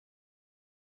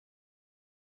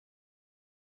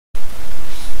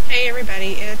Hey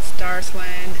everybody, it's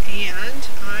Darslyn, and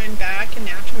I'm back in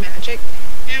Natural Magic,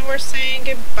 and we're saying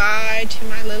goodbye to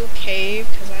my little cave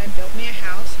because I built me a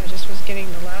house. I just was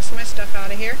getting the last of my stuff out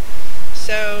of here.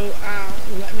 So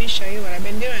let me show you what I've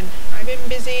been doing. I've been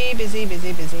busy.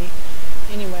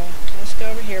 Anyway, let's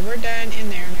go over here. We're done in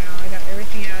there now. I got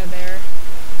everything out of there.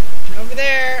 And over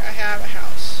there I have a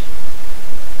house.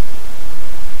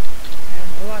 I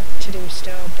have a lot to do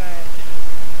still, but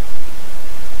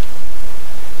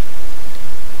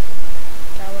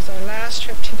that was our last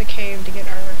trip to the cave to get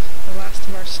the last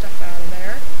of our stuff out of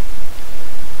there.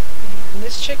 And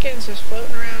this chicken's just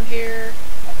floating around here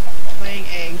laying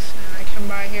eggs. Now I come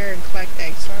by here and collect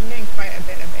eggs, so I'm getting quite a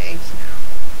bit of eggs now.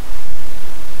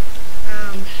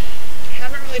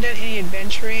 Haven't really done any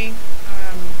adventuring.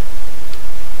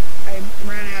 I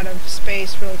ran out of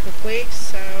space really quickly,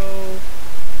 so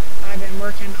I've been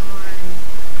working on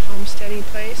a homesteady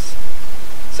place.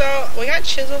 So we got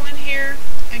chisel in here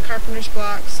and carpenter's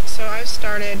blocks, so I've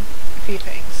started a few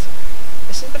things.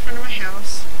 This is the front of my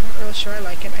house. I'm not really sure I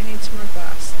like it. I need some more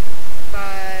glass.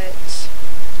 But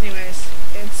anyways,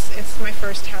 it's my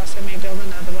first house. I may build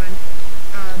another one.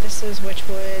 This is witch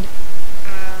wood.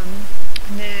 And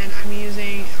then I'm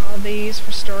using all these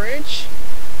for storage.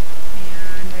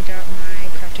 And I got my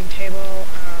crafting table.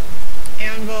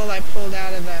 Anvil I pulled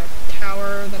out of the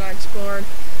tower that I explored.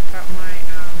 Got my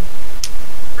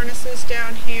furnaces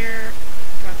down here.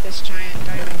 Got this giant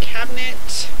diamond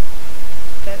cabinet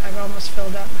that I've almost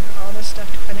filled up. I got all this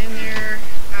stuff to put in there.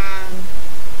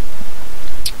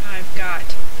 I've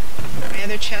got my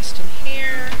other chest in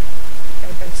here.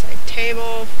 Got a bedside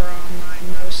table for all my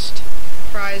most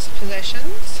prized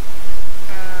possessions.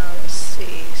 Let's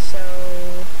see. So,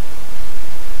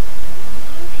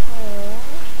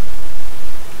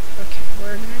 okay,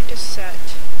 we're going to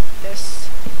set this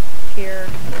here,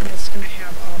 and it's going to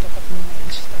have all the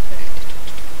wood stuff in it.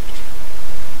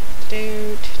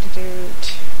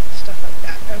 Stuff like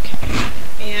that. Okay.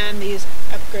 And these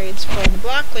upgrades for the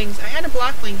blocklings. I had a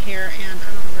blockling here, and I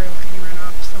don't know where he ran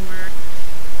off somewhere.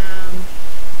 I don't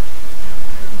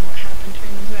know what happened to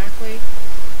him exactly.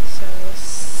 So let's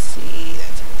see.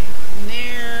 That's everything on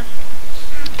there.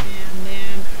 And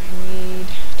then I need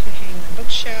to hang the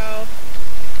bookshelf.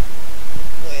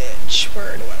 Where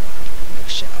do I want to put the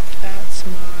bookshelf? That's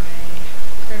my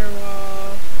critter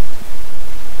wall.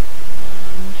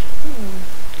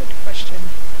 Good question.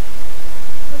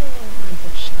 Where do I want my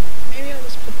bookshelf? Maybe I'll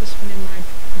just put this one in my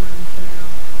room for now.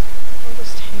 I'll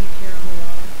just hang it here on the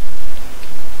wall.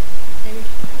 Maybe.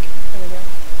 There we go.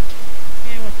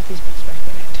 And we'll put these books back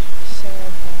in it. So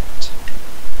that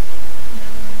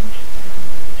down.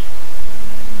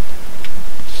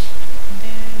 And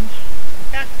then my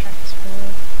backpack is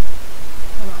full.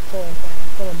 Well, not full, but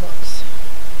full of books.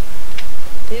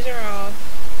 These are all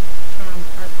from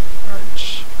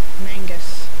Archmagus. And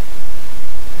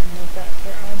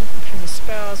they're all different kinds of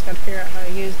spells. Got to figure out how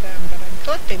to use them, but I'm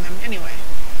collecting them anyway.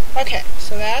 Okay,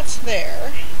 so that's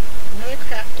there. Another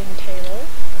crafting table,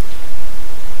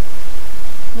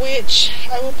 which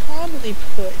I will probably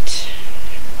put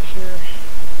here.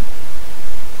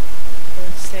 I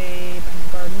would say by my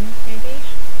garden, maybe.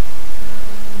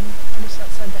 Just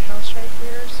outside the house right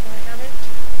here, so I have it.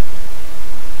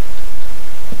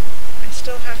 I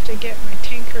still have to get my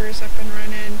tinkers up and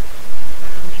running.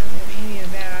 Haven't done any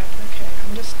of that. Okay,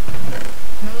 I'm just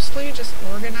mostly just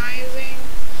organizing.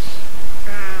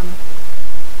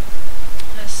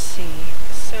 Let's see.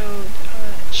 So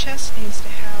the chest needs to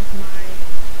have my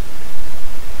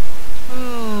I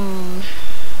don't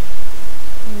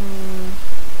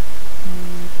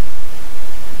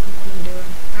know what I'm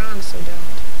doing. I honestly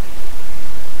don't.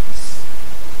 It's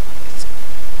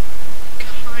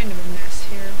kind of a mess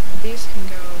here. These can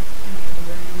go in the other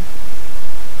room.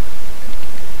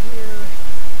 Here.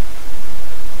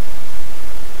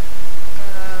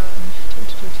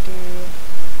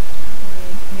 I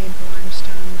made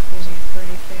limestone, not using it for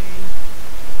anything.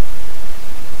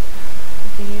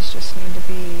 These just need to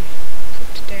be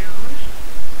cooked down.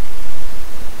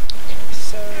 Okay,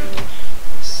 so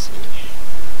let's see.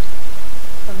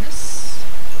 Furnace.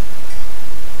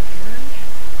 Iron.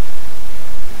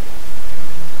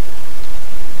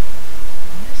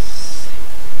 Furnace.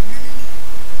 Iron.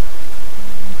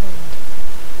 And gold.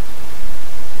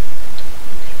 Okay.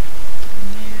 And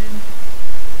then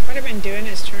what I've been doing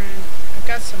is I've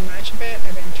got so much of it,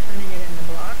 I've been turning it into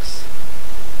blocks.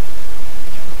 I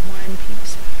got one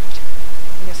piece left.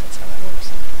 I guess that's how that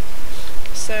works.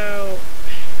 So,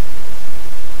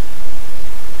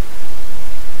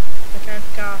 like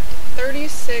I've got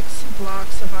 36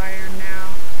 blocks of iron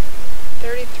now,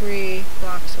 33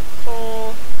 blocks of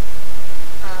coal,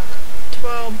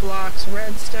 12 blocks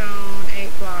redstone, 8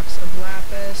 blocks of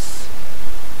lapis.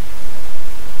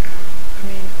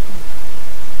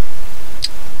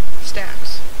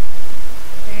 Stacks.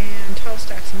 And 12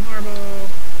 stacks of marble.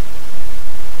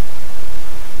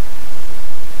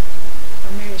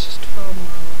 Or maybe it's just 12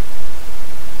 marble.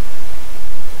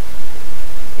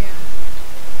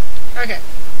 Yeah. Okay.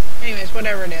 Anyways,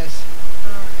 whatever it is.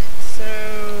 Alright,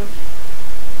 so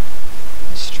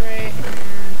the straight iron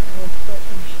I will put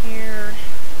in here.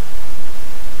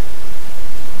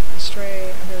 The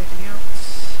straight of everything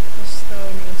else. This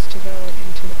though needs to go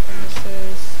into the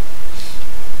furnaces.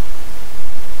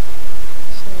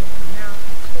 So now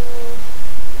cool.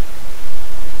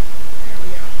 There we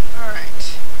go. Alright.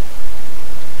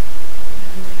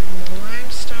 And then the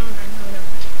limestone I really don't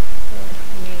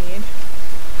need.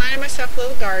 Planted myself a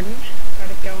little garden. Got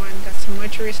it going. Got some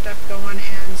witchery stuff going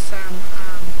and some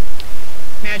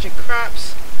magic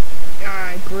crops.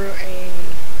 I grew a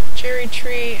cherry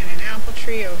tree and an apple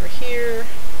tree over here.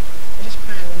 I just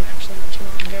planted them actually not too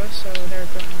long ago, so they're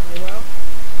growing really well.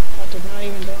 That did not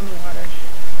even go in the water.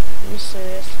 Are you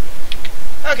serious?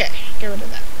 Okay, get rid of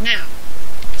that. Now,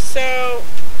 so,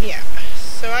 yeah.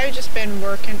 So I've just been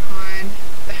working on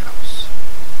the house.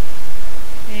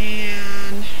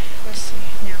 And, let's see.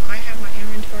 Now, I have my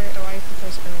inventory. Oh, I put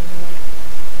those earlier away.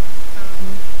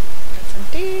 That's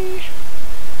empty.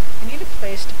 I need a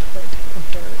place to put the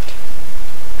dirt.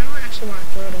 I don't actually want to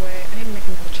throw it away. I need to make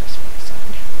another chest for my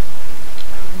side.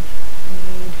 I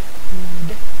need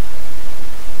wood.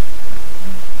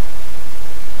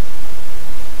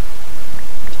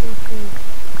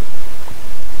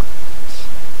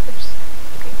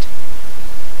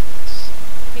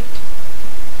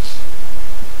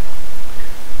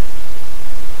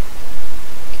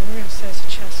 Okay, we're going to set a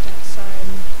chest outside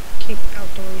and keep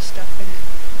outdoorsy stuff in it.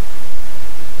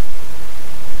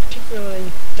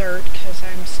 Particularly dirt, because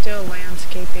I'm still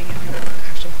landscaping and I don't want to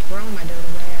actually throw my dirt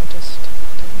away. I just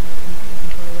don't have it in my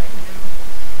inventory right now.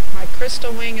 My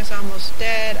crystal wing is almost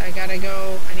dead. I gotta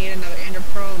go. I need another ender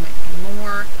pearl to make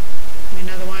more. And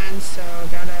another one, so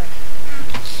gotta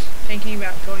thinking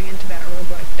about going into that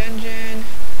roguelike dungeon. I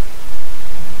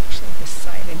haven't actually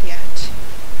decided yet.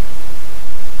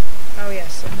 Oh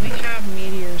yes, and we have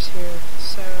meteors here,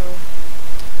 so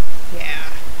yeah.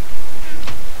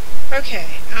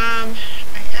 Okay, I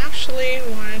actually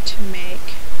wanted to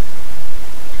make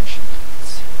pressure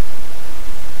pots.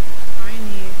 What do I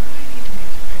need to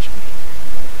make a pressure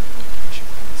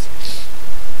pots?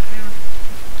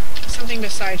 Something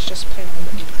besides just plain old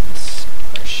wooden ones.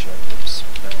 Pressure pots.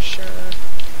 I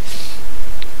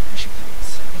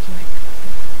can make,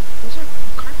 those are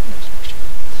carpenter's pressure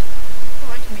pots. Oh,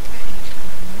 I can make that anytime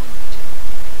I want.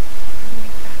 I can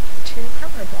make that 2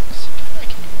 carpenter blocks. I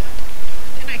can do that.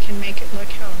 Then I can make it look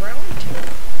however I want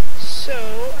to.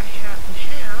 So I have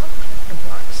carpenter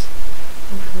blocks,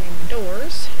 and I made my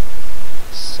doors.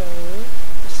 So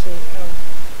let's see. Oh,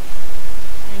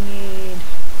 I need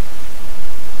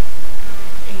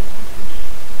 8 of them.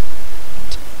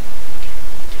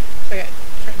 So I got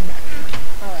front and back.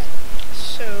 All right.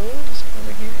 So let's go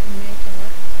over here and make our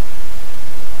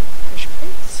pressure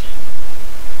plates.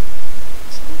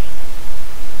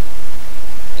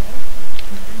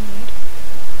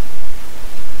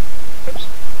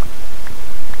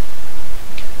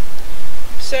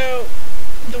 So,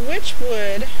 the witch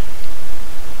wood,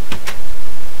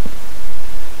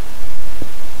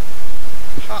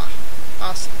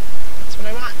 awesome, that's what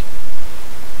I want.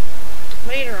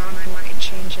 Later on I might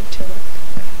change it to look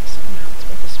something else,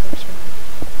 but this works for now.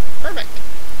 Perfect,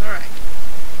 alright.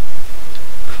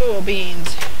 Cool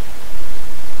beans.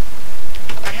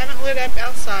 I haven't lit up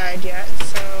outside yet,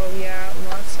 so yeah,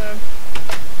 lots of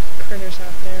critters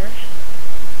out there.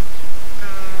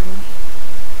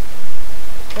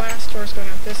 Glass door's going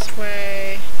out this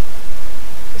way.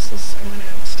 This is, I'm going to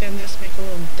extend this, make a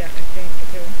little deck, I think.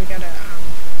 We got a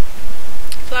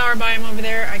flower biome over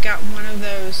there. I got one of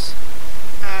those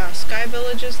sky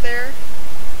villages there.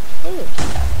 Ooh.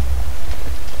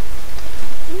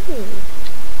 Ooh.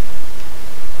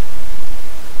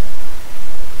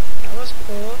 That was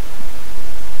cool.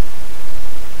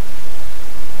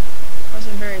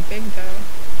 Wasn't very big though.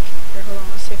 Here, hold on,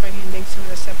 let's see if I can dig some of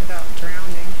this up without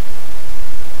drowning.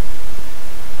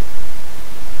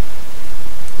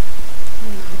 No,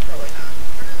 probably not.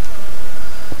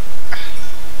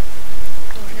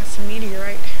 Oh, I got some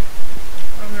meteorite.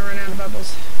 Oh, I'm gonna run out of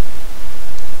bubbles.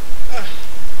 Okay.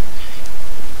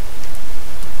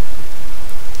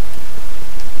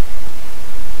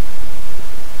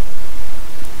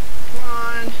 Come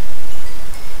on. Don't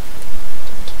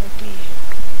take me.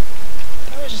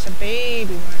 That was just a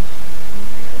baby one. I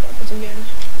got bubbles again.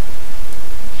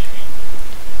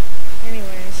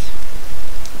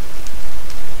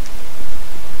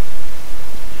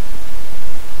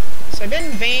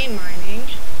 been vein mining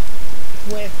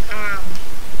with,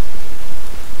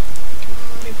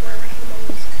 before I run out of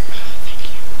bubbles. Oh, thank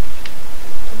you.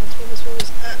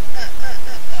 Bubbles.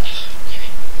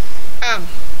 Okay.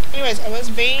 Anyways, I was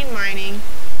vein mining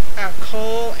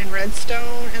coal and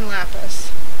redstone and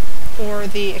lapis for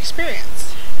the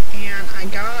experience. And I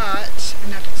got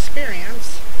enough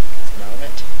experience. Is that all of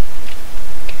it?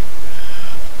 Okay.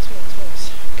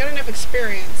 Got enough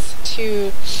experience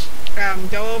to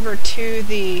go over to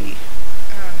the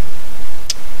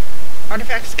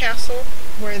Artifacts Castle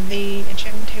where the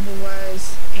enchantment table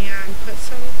was and put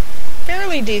some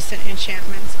fairly decent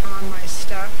enchantments on my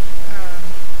stuff.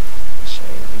 I'll show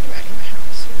you. Let me get back in the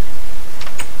house here.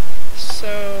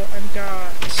 So I've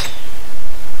got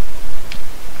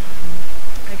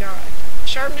I got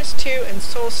Sharpness 2 and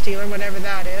Soul Stealer, whatever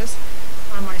that is,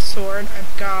 on my sword.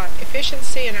 I've got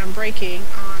Efficiency and Unbreaking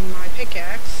on my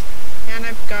pickaxe, and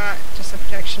I've got just a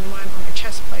Protection 1 on my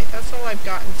chest plate. That's all I've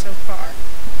gotten so far.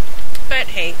 But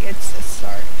hey, it's a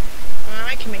start.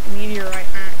 I can make meteorite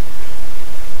armor.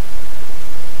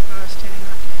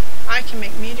 I can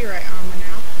make meteorite armor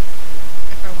now,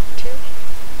 if I want to.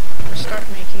 Or start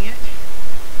making it.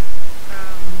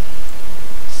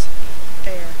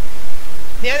 There.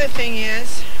 The other thing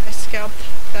is, I scalped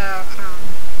the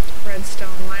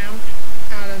redstone lamp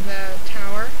out of the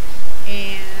tower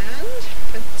and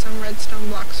put some redstone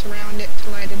blocks around it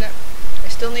to light it up. I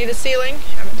still need a ceiling.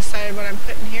 Haven't decided what I'm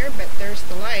putting here, but there's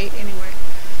the light anyway.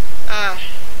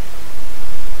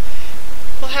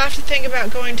 We'll have to think about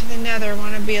going to the Nether. I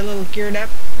want to be a little geared up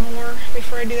more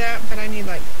before I do that, but I need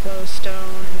like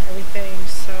glowstone and everything,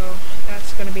 so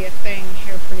that's going to be a thing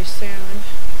here pretty soon.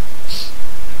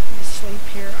 Sleep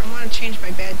here. I want to change my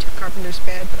bed to a carpenter's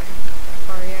bed, but I haven't got that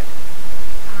far yet.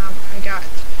 I got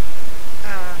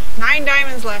 9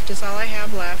 diamonds left is all I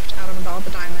have left out of all the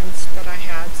diamonds that I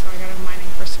had, so I got to go mining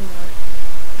for some more.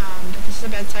 But this is a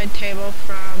bedside table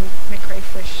from Mr.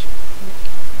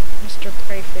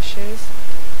 Crayfish's.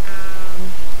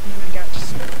 And then I got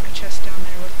just my chest down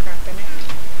there with crap in it.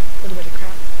 A little bit of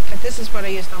crap. But this is what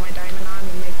I used all my diamond on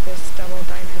to make this double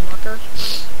diamond locker.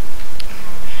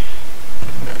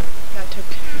 That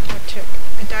took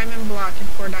a diamond block and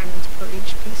 4 diamonds per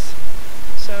each piece.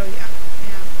 So yeah,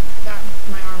 that,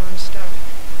 my armor and stuff,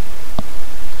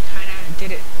 kind of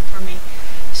did it for me.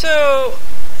 So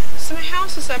my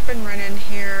house is up and running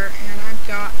here, and I've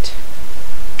got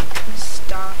my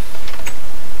stuff.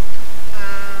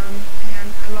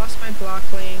 And I lost my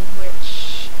blockling,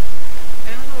 which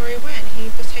I don't know where he went. He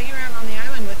was hanging around on the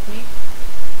island with me.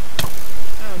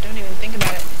 Oh, don't even think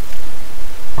about it.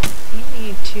 You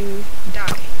need to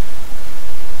die.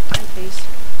 Die, please.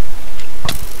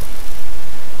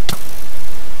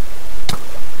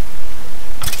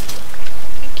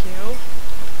 Thank you.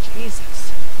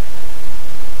 Jesus.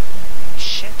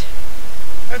 Shit.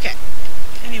 Okay.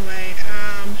 Anyway,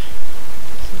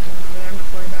 something over there. I'm not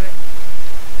worried about it.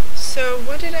 So,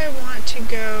 what did I want to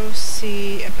go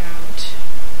see about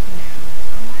now?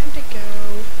 I wanted to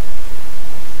go...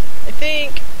 I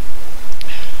think...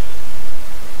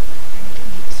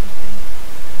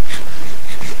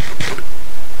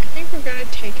 We're going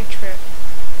to take a trip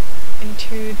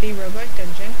into the roguelike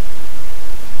dungeon.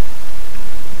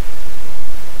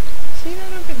 See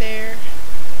that over there?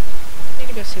 I need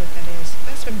to go see what that is.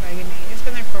 That's been bugging me. It's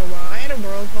been there for a while. I had a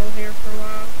world hole here for a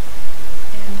while,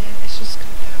 and then it's just got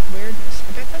that weirdness.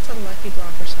 I bet that's a lucky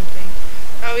block or something.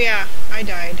 Oh yeah, I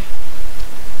died.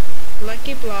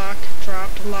 Lucky block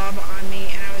dropped lava on me,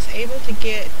 and I was able to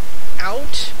get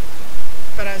out,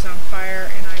 but I was on fire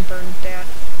and I burned to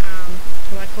death.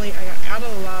 Luckily, I got out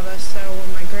of the lava, so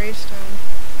when my gravestone...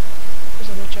 There's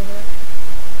a witch over there.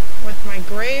 With my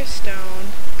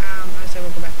gravestone, I was able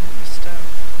to go back and get my stuff.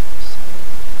 So,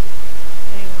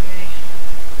 anyway,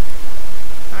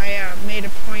 I made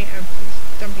a point of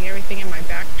dumping everything in my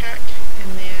backpack,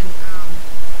 and then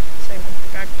setting my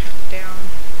backpack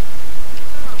down.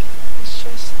 Oh, it's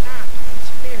just that.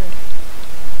 That's weird.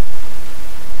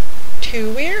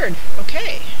 Too weird.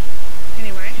 Okay.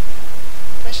 Anyway.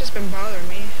 That's just been bothering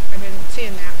me. I've been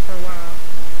seeing that for a while.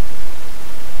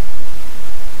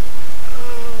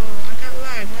 Oh, I got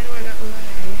lag. Why do I got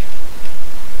lag?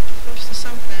 Close to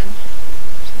something.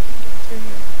 Something through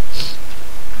here.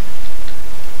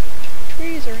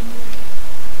 Trees are in the way.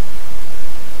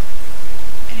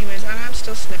 Anyways, I'm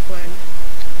still sniffling.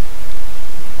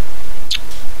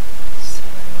 So,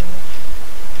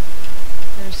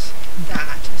 there's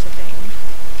that as a thing.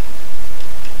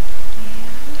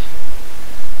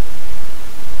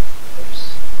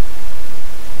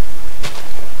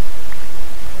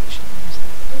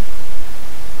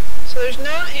 So there's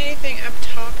not anything up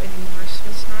top anymore,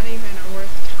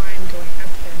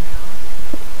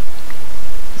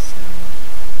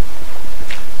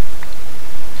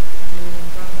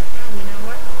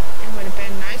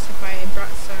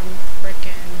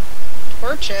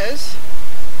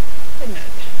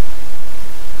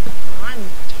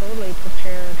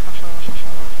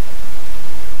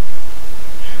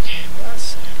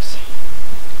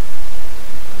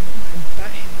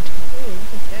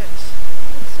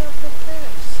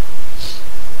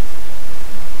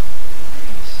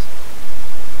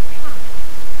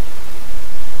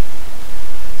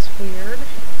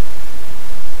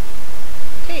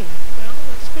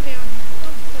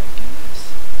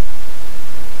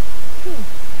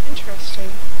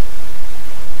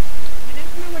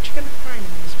 you gonna find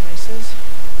in these places?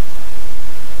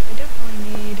 I definitely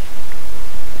need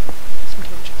some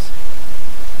torches.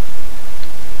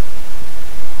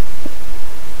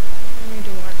 I need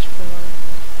to watch for.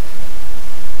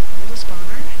 There's a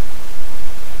spawner.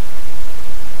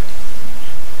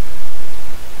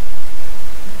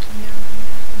 Looking down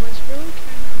here. I was really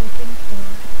kind of hoping for.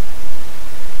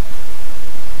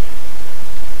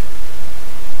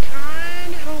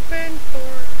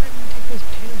 I'm gonna take these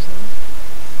potatoes though.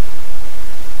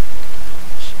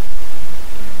 Ouch.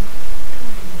 Get out of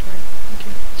my inventory. Thank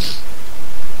you.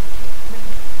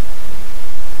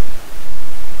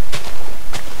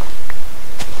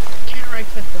 Can't right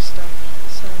click this stuff,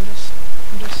 so I'm just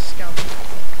scalping it.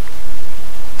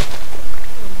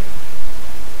 There we go.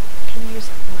 Can use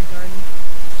that for my garden.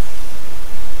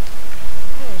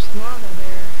 Oh, there's lava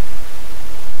there.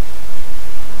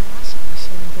 Oh, that's not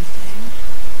necessarily a good thing.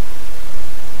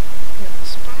 We have a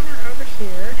spawner over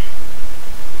here.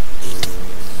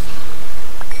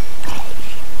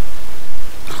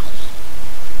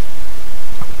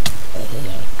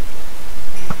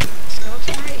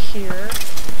 Skeleton right here.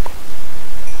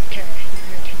 Okay, now I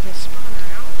gotta take this spawner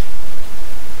out.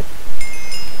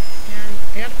 And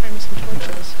I gotta find me some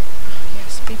torches. Oh,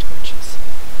 yes, bee torches.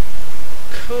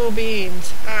 Cool beans.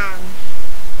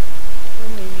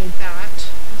 Really need that.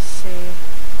 Let's see.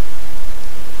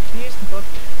 I can use the book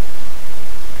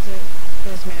because it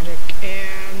feels magic.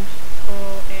 And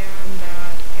coal and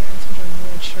that. And some dry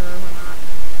wood, sure, why not?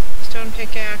 Stone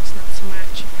pickaxe, not so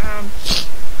much.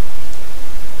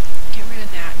 Get rid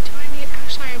of that. Do I need,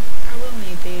 actually I will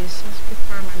need these. This will be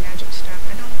part of my magic stuff.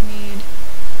 I don't need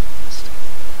stuff.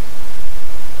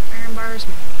 Iron bars,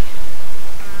 maybe.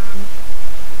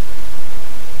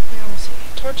 Yeah, we'll see.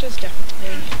 Torches,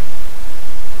 definitely.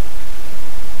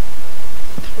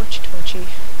 Torchy.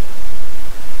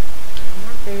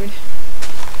 More food.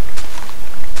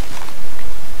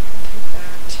 I'll take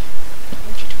that.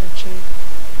 Torchy.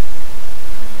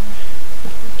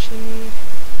 Torchy.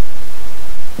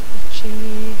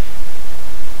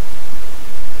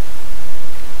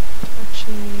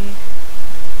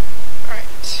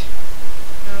 Alright.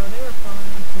 Oh, they were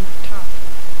falling in from the top.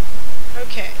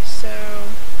 Okay, so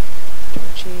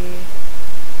torchy.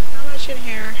 How much in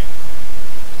here?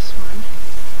 This one.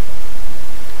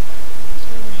 So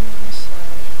over here on this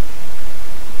side.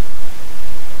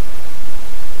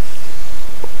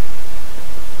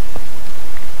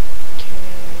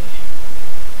 Okay.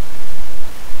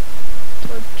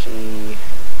 Torchy.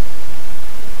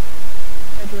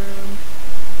 Bedroom.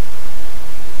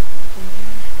 In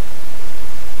there.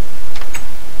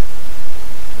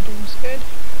 Bedroom's good.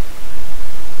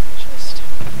 Just.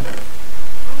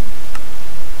 Oh.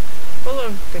 Full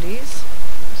of goodies.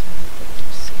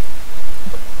 Let's see. A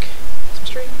book. Some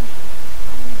string.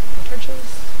 More torches.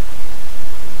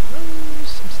 Rose.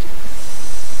 Some sticks.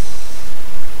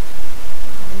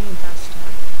 Oh, I need that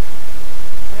stuff.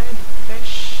 Bread.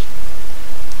 Fish.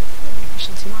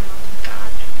 Efficiency 1. I'll take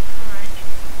that. Alright.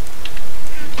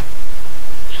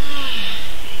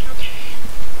 Okay.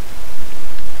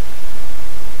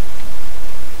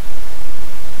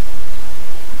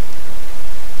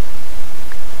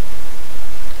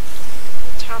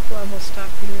 The top level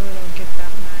stuff, you really don't get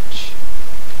that much.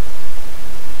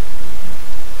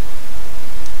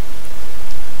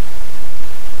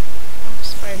 Oh,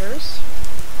 spiders.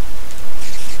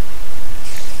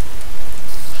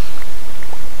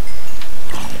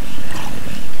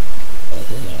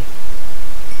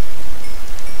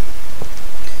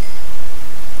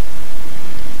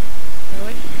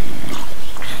 Really?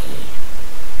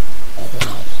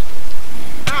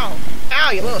 Ow!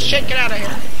 Ow, you little shit, get out of here!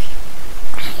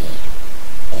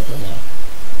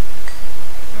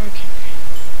 Okay.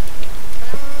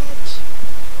 That.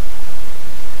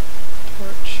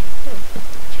 Torch. Oh,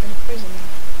 try to poison me.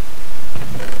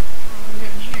 Oh, what do we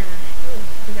got in here? Oh,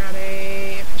 we got a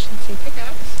efficiency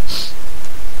pickaxe.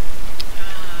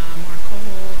 More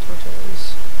coal, torches.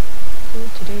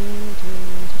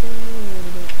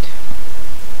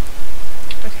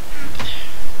 Okay.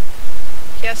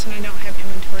 Yes, and I don't have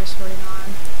inventory sorting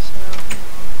on, so, you know.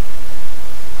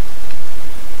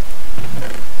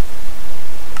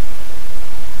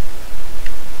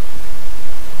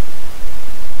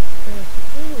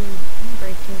 Ooh, I'm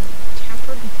breaking.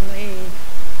 Tempered blade.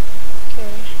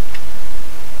 Okay.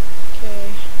 Okay.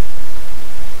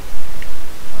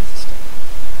 Lots of stuff.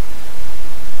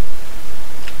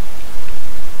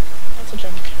 Lots of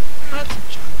junk. Lots of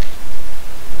junk.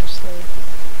 Mostly.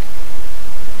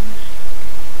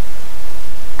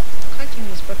 Collecting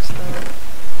these books though.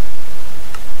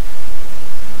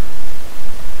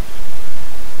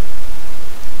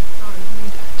 Oh, I don't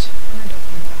need that.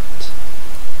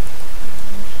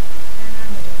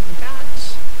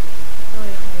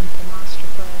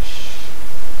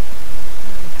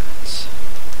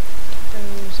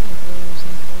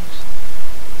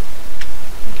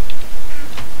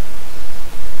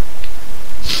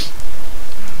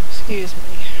 Excuse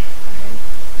me. I'm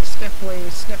sniffly,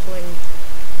 it's driving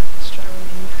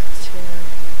me nuts here.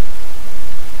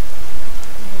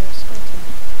 Maybe a skeleton.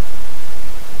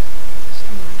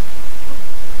 Somewhere. Oh,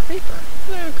 creeper.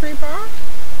 Hello, creeper.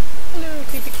 Hello,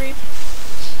 creepy creep.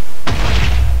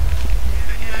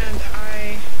 Yeah, and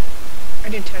I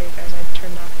did tell you guys I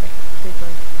turned off the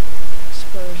creeper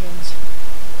explosions.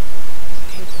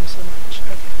 I hate them so much.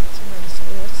 Okay, let's see where to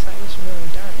say. This side is really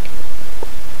dark.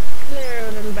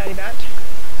 Hello, little batty bat.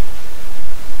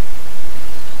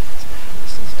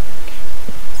 This is dark.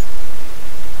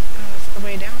 Oh, that's the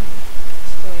way down.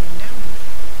 That's the way down.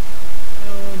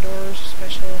 No doors,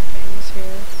 special things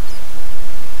here.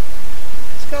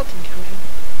 Skeleton coming.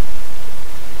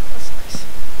 That's nice.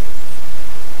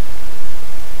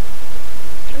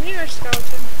 Come here,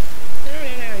 skeleton.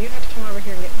 No, you have to come over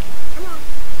here and get me. Come on.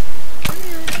 Come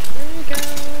here. There you go.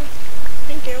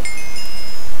 Thank you.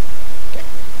 Okay.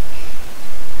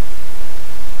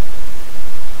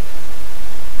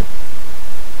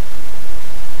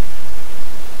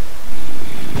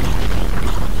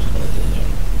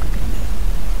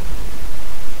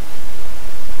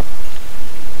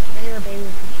 There, baby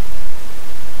one.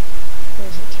 Where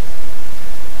is it?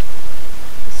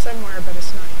 It's somewhere, but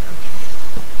it's not here.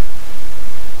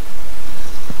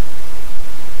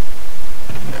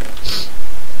 Okay.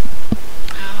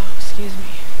 Oh, excuse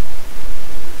me.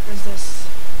 There's this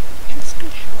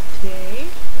instant health, yay.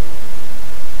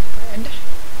 Bread.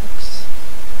 Books.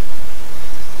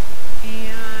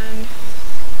 And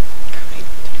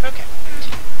okay.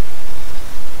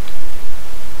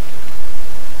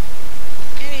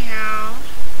 Anyhow.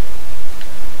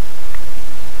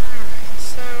 Alright,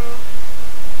 so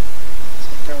let's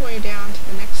make our way down to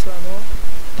the next level.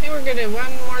 I think we're gonna do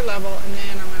one more level and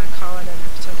then I'm gonna call it an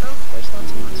episode. Oh, there's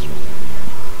lots of monsters down here.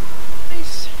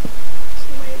 Nice.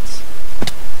 Some weights.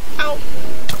 Ow!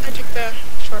 I took the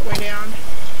short way down.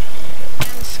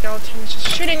 And the skeleton is just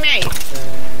shooting me!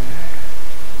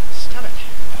 Stop it.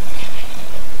 Okay.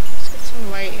 Let's get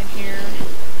some light in here.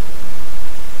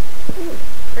 Ooh,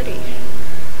 pretty.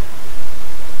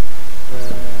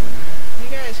 You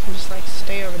guys can just like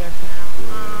stay over there for now.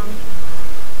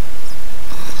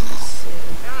 Let's see.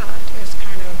 That is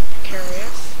kind of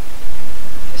precarious.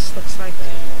 This looks like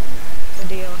the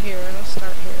deal here. Let's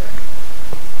start here.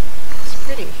 It's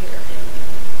pretty here.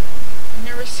 I've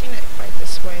never seen it quite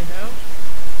this way though.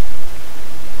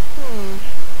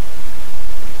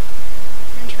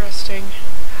 Interesting.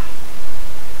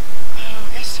 Oh,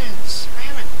 essence.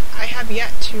 I have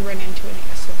yet to run into any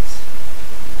essence.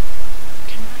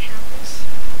 Can I have this?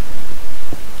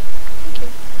 Thank you.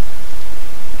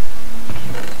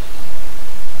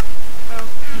 Oh,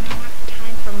 you know what?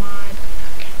 Time for my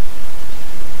backpack.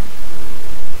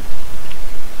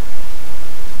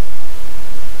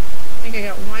 I think I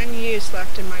got one use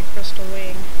left in my crystal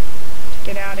wing to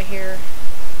get out of here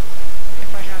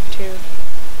if I have to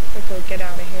quickly get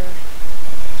out of here.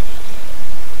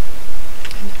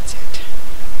 And that's it.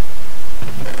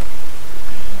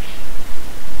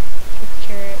 Take the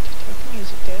carrot, take the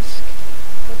music disc,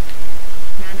 book,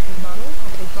 banana in a bottle.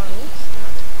 I'll take bottles,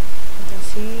 that. Pumpkin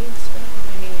seeds. I don't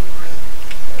really need any more of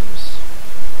those.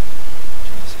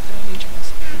 I don't need train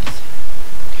seeds.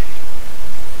 Okay.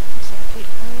 Is that the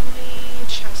only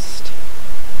chest in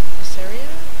this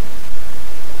area?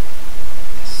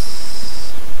 Yes.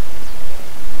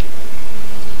 Okay.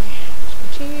 Some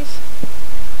cheese.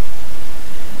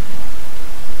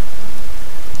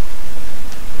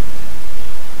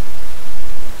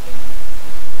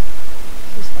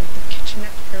 This is like the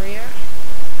kitchenette area.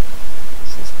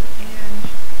 This is the inn.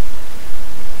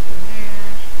 In there.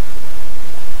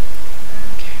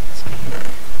 Okay, let's go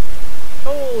here.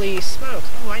 Holy smokes.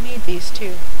 Oh, I need these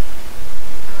too.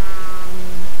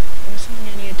 There was something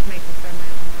I needed to make with them. I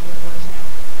don't know what it was now.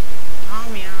 Oh,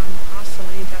 yum. Awesome. I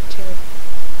need that too.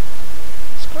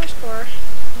 Score.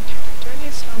 Okay. Do I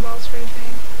need snowballs for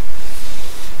anything?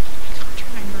 I can't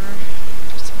remember.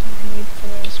 Just something I need for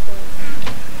those for.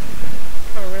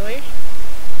 Oh, really?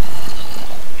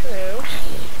 Hello.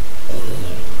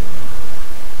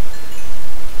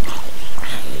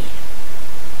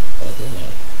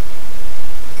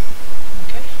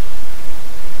 Okay.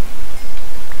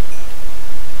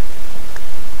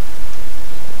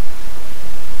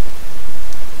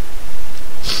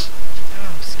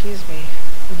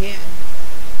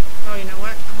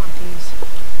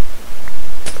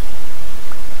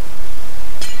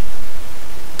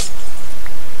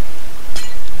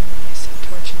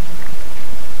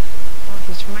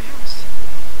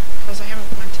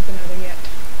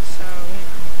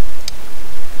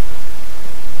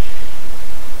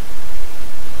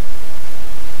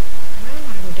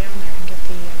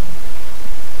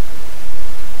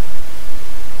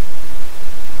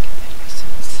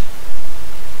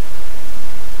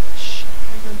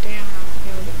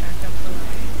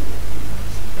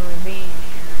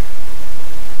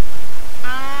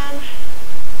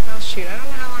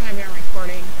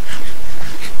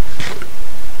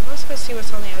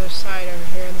 side over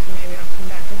here, and then maybe I'll come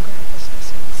back and grab this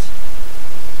essence.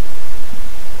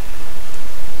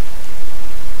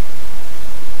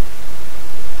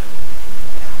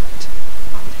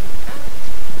 I'll take that.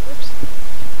 Oops.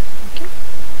 Thank you.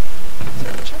 So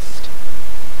just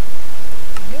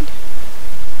good.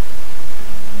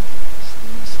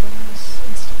 Slowness,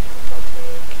 instant health I'll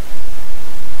take.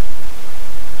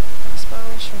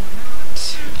 Spell, sure not.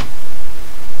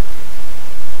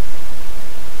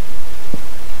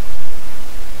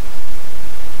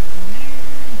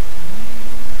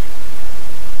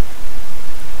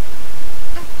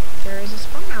 There is a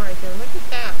spawner right there. Look at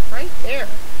that. Right there.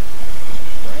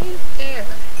 Right there.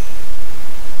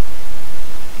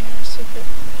 And a secret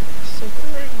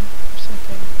room or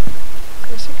something.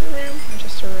 Is it a secret room or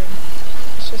just a room?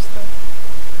 It's just the...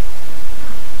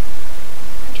 Oh.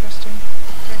 Interesting.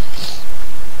 Okay.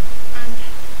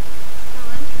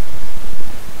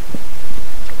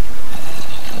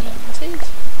 Seeds.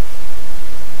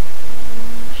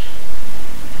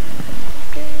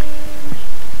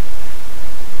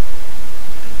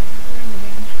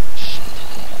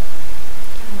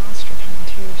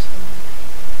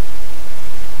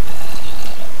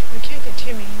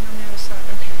 To me on the other side.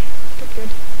 Okay.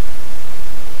 Good.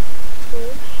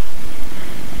 Cool.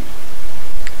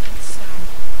 Let's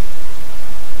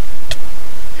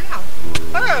ow.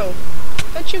 Oh!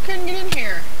 Thought you couldn't get in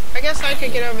here. I guess I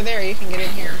could get over there. You can get in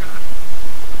here, huh?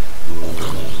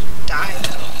 Die.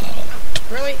 Oh,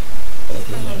 really?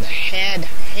 Oh, the head. I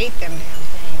hate them damn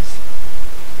things.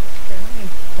 Okay, let me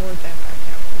board that back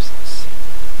out. Where's this?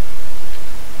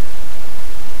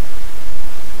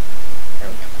 There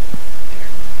we go.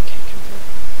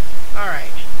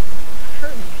 Alright.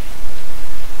 Hurt me.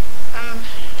 Oh,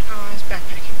 I was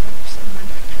backpacking. What's in my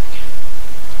backpack?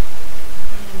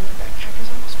 My backpack is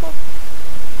almost full.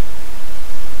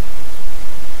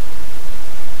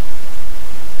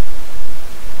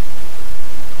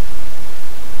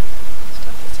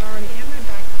 Stuff that's already in my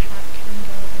backpack can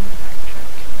go in the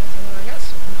backpack. I've already got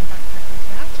stuff in my backpack like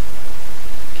that.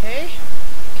 Okay.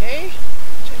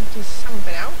 Let's empty some of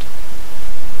it out.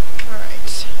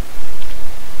 Alright.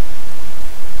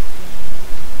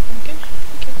 Okay.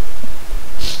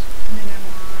 And then I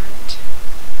want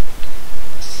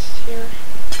this here.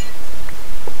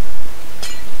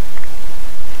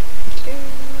 2.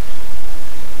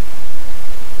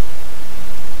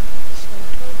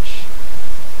 Solar torch.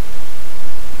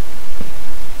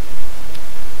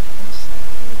 This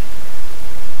side.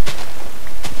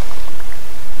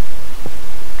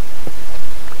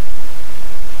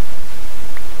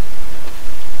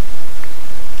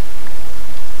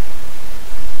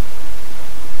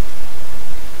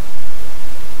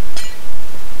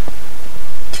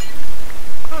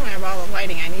 I have all the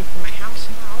lighting I need for my house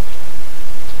now.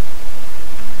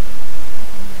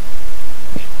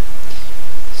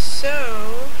 So,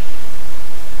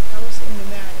 that was the end of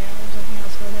that. Yeah, there's nothing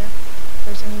else over there.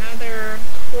 There's another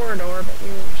corridor, but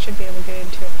you should be able to get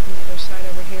into it from the other side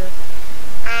over here.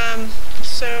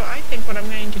 So I think what I'm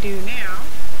going to do now,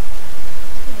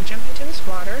 I'm going to jump into this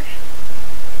water.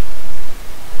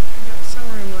 I've got some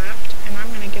room left, and I'm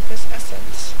going to get this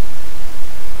essence,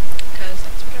 because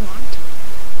that's what I want.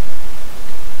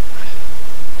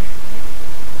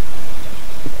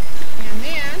 And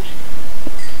then,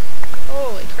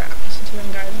 holy crap, listen to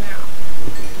them guys now.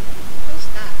 What is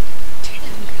that? 10.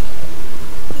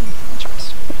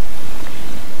 Interesting.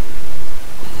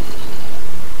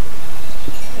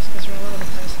 This goes all over the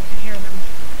place, I can hear them.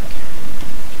 Okay.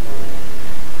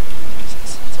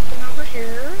 There's something over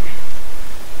here.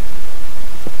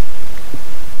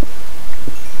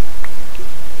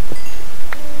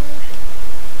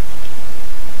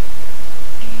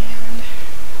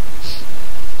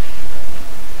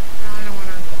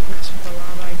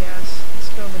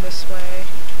 This way.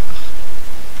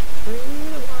 Through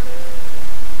the water.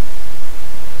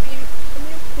 Come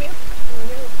here. There we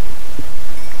go.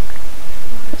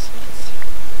 Nice.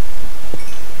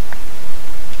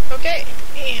 Okay,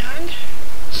 and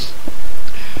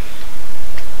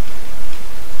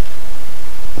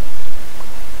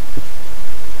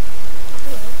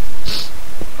hello.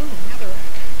 Oh,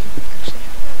 netherrack. I can actually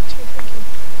have that too, thank you.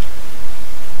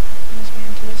 Brings me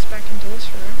into this, back into this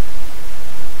room.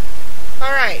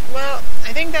 Alright, well,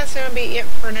 I think that's going to be it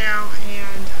for now,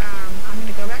 and I'm going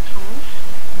to go back home.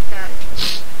 In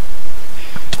fact,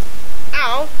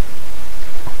 ow!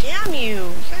 Damn you!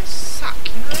 You guys suck,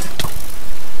 you know that?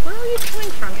 Where are you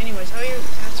coming from? Anyways, oh,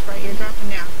 that's right, you're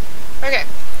dropping down. Okay,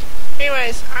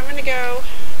 anyways, I'm going to go,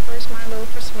 where's my little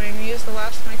crystal wing? Use the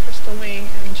last of my crystal wing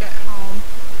and jet home.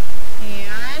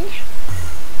 And,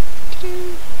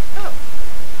 oh,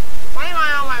 why am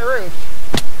I on my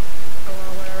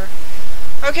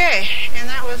Okay, and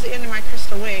that was the end of my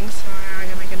crystal wings, so I'm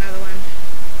going to make another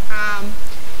one.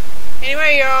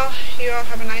 Anyway, you all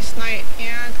have a nice night,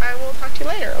 and I will talk to you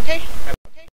later, okay? Bye.